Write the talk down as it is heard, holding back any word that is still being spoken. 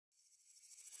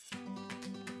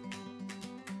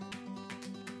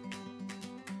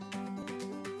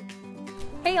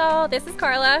Hey y'all, this is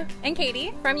Carla and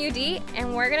Katie from UD,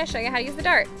 and we're going to show you how to use the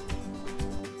dart.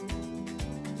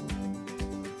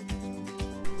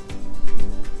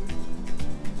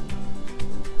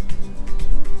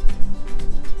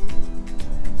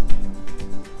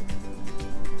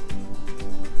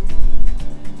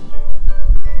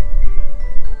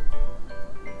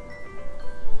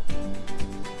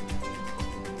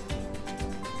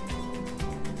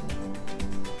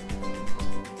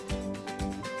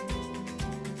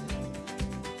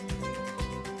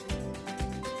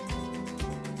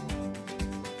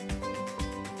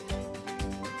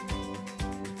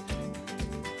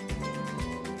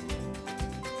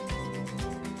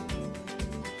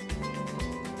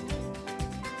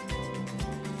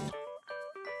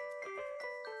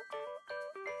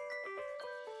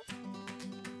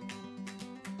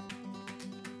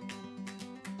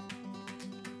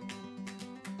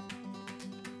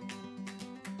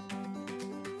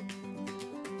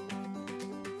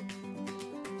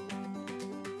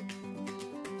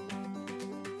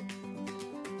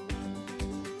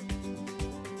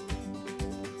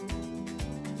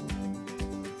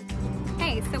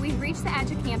 So we've reached the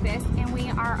edge of campus and we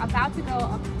are about to go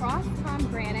across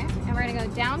Pomegranate, and we're going to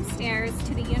go downstairs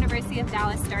to the University of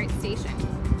Dallas Dart Station.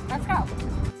 Let's go.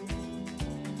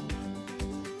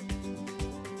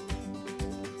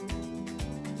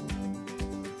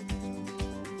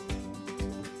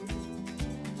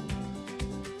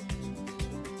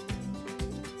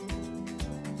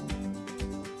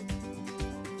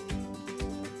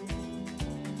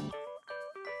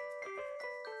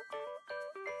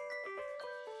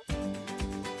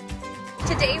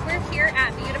 Today we're here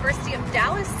at the University of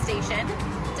Dallas Station.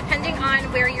 Depending on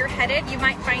where you're headed, you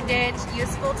might find it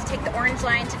useful to take the Orange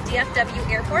Line to DFW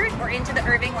Airport or into the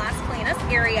Irving Las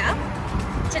Colinas area.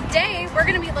 Today we're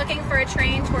going to be looking for a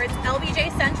train towards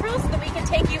LBJ Central so that we can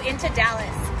take you into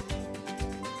Dallas.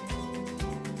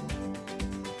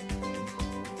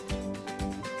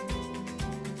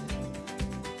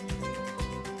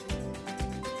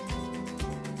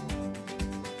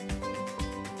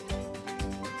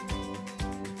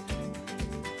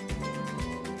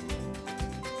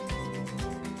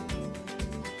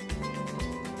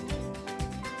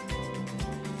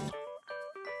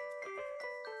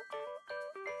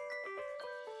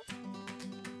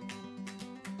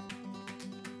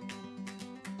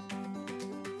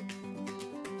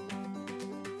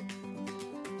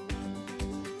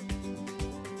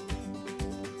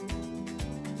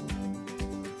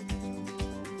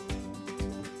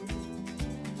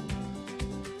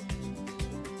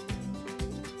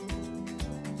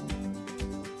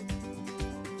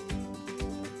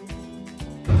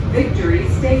 Victory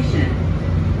Station.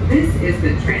 This is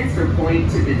the transfer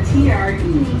point to the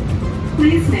TRE.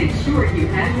 Please make sure you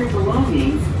have your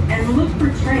belongings and look for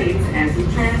trains as you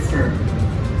transfer.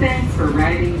 Thanks for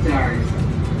riding DART.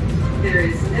 There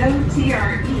is no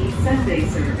TRE Sunday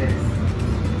service.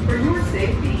 For your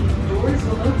safety, doors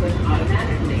will open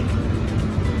automatically.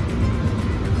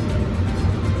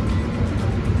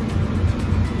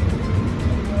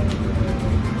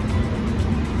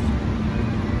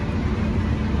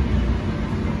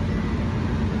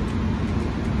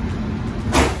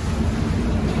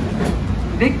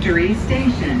 Victory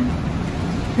Station.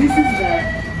 This is the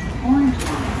Orange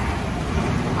Line.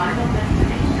 Final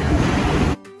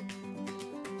destination.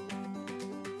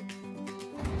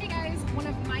 Hey guys, one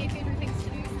of my favorite things to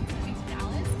do since moving to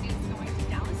Dallas is going to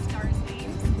Dallas Stars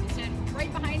games. It's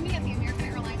right behind me at the American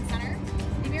Airlines Center.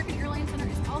 The American Airlines Center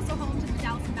is also home to the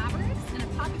Dallas Mavericks and a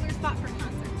popular spot for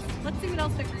concerts. Let's see what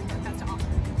else Victory Park has to offer.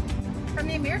 From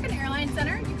the American Airlines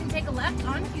Center, you can take a left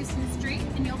on Houston Street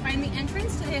and you'll find the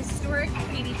entrance to the historic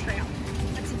Katy Trail.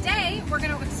 But today, we're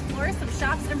going to explore some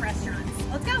shops and restaurants.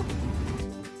 Let's go!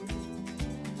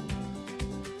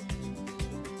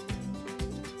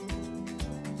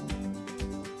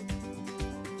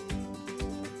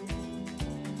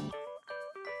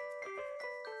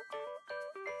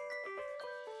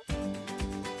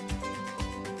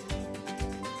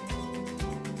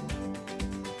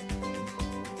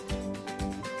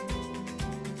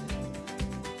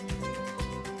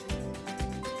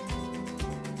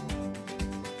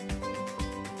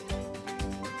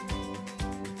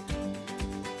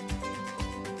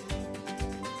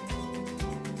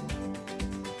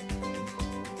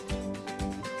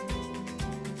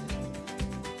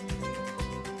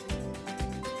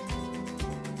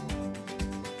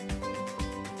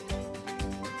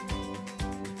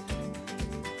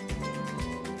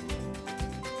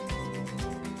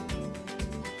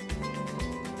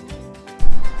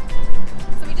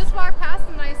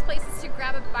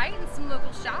 grab a bite in some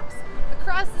local shops.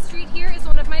 Across the street here is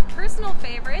one of my personal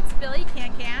favorites, Billy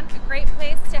Can Can, a great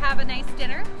place to have a nice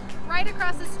dinner, right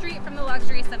across the street from the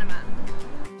Luxury Cinema.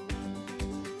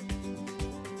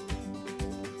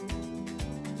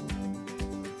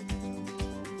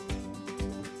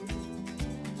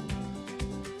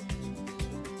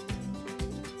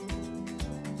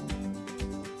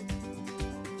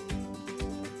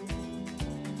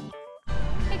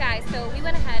 Hey guys, so we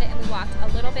went ahead and we walked a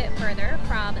little bit further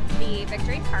from the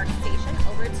Victory Park station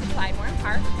over to Clydemoor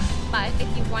Park, but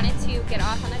if you wanted to get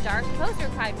off on the dark closer to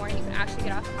Clydemoor, you can actually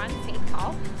get off on St.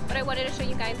 Paul. But I wanted to show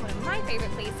you guys one of my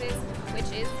favorite places, which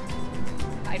is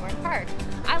Clydemoor Park.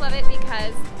 I love it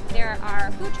because there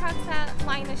are food trucks that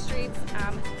line the streets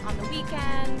on the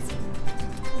weekends.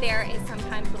 There is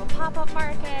sometimes little pop-up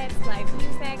markets, live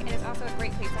music, and it's also a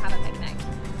great place to have a picnic.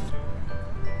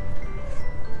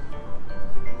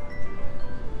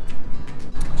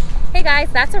 Hey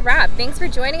guys, that's a wrap. Thanks for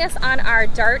joining us on our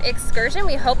DART excursion.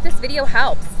 We hope this video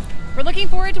helps. We're looking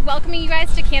forward to welcoming you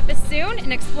guys to campus soon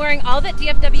and exploring all that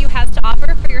DFW has to offer